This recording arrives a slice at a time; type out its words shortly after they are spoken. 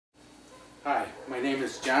Hi, my name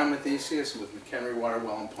is John Mathesius with McHenry Water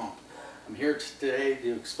Well and Pump. I'm here today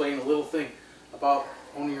to explain a little thing about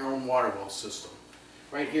owning your own water well system.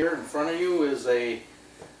 Right here in front of you is a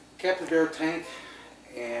captive air tank,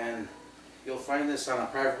 and you'll find this on a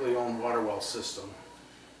privately owned water well system.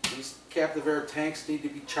 These captive air tanks need to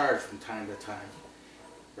be charged from time to time.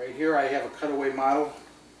 Right here I have a cutaway model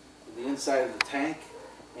of the inside of the tank,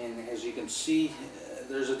 and as you can see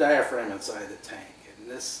there's a diaphragm inside the tank, and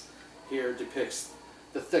this here depicts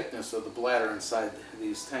the thickness of the bladder inside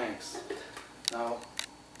these tanks. Now,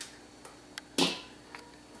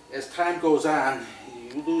 as time goes on,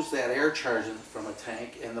 you lose that air charge from a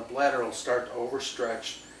tank, and the bladder will start to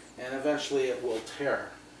overstretch, and eventually it will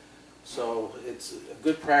tear. So it's a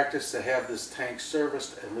good practice to have this tank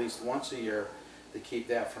serviced at least once a year to keep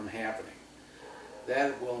that from happening.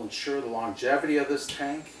 That will ensure the longevity of this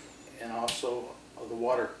tank and also of the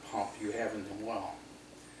water pump you have in the well.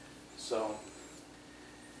 So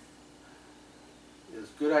it's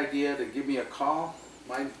a good idea to give me a call.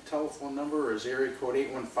 My telephone number is area code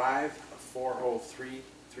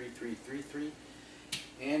 815-403-3333,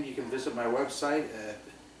 and you can visit my website at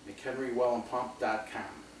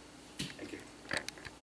McHenryWellandPump.com.